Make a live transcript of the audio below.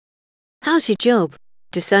How's your job?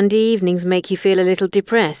 Do Sunday evenings make you feel a little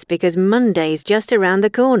depressed because Monday's just around the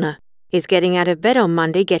corner? Is getting out of bed on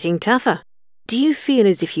Monday getting tougher? Do you feel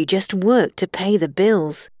as if you just work to pay the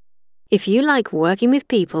bills? If you like working with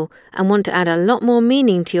people and want to add a lot more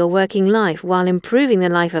meaning to your working life while improving the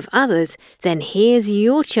life of others, then here's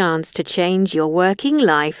your chance to change your working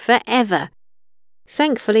life forever.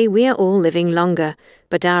 Thankfully, we are all living longer,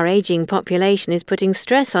 but our aging population is putting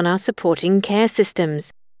stress on our supporting care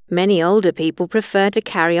systems. Many older people prefer to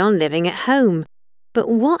carry on living at home. But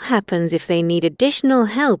what happens if they need additional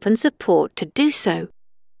help and support to do so?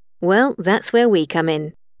 Well, that's where we come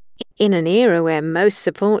in. In an era where most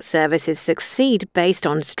support services succeed based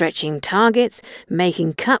on stretching targets,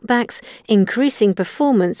 making cutbacks, increasing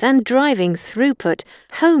performance and driving throughput,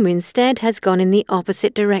 home instead has gone in the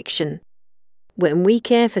opposite direction. When we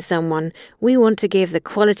care for someone, we want to give the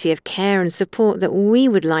quality of care and support that we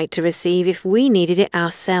would like to receive if we needed it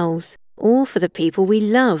ourselves, or for the people we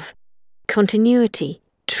love. Continuity,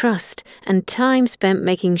 trust, and time spent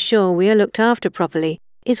making sure we are looked after properly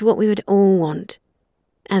is what we would all want.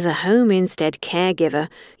 As a Home Instead caregiver,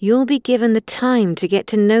 you'll be given the time to get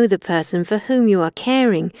to know the person for whom you are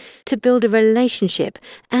caring, to build a relationship,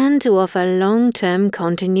 and to offer long-term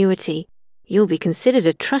continuity. You'll be considered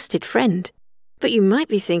a trusted friend. But you might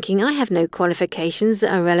be thinking, I have no qualifications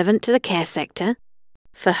that are relevant to the care sector.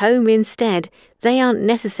 For Home Instead, they aren't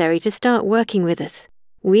necessary to start working with us.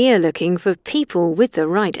 We are looking for people with the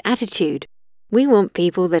right attitude. We want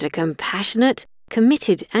people that are compassionate,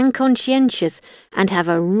 committed and conscientious, and have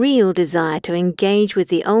a real desire to engage with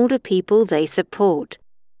the older people they support.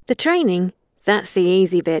 The training, that's the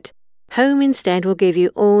easy bit. Home Instead will give you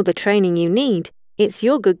all the training you need. It's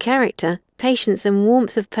your good character, patience and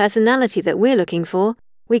warmth of personality that we're looking for.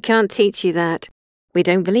 We can't teach you that. We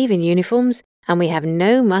don't believe in uniforms, and we have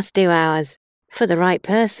no must-do hours. For the right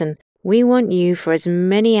person, we want you for as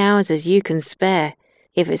many hours as you can spare.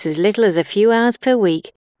 If it's as little as a few hours per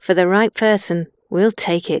week, for the right person, we'll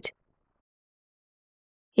take it.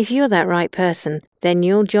 If you're that right person, then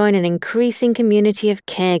you'll join an increasing community of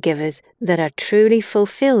caregivers that are truly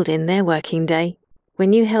fulfilled in their working day.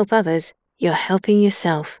 When you help others, you're helping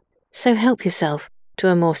yourself. So help yourself to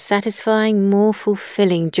a more satisfying, more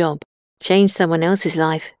fulfilling job. Change someone else's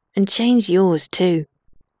life and change yours too.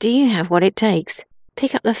 Do you have what it takes?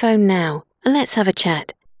 Pick up the phone now and let's have a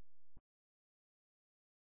chat.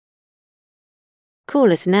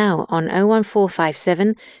 Call us now on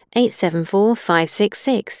 01457 874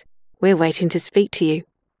 566. We're waiting to speak to you.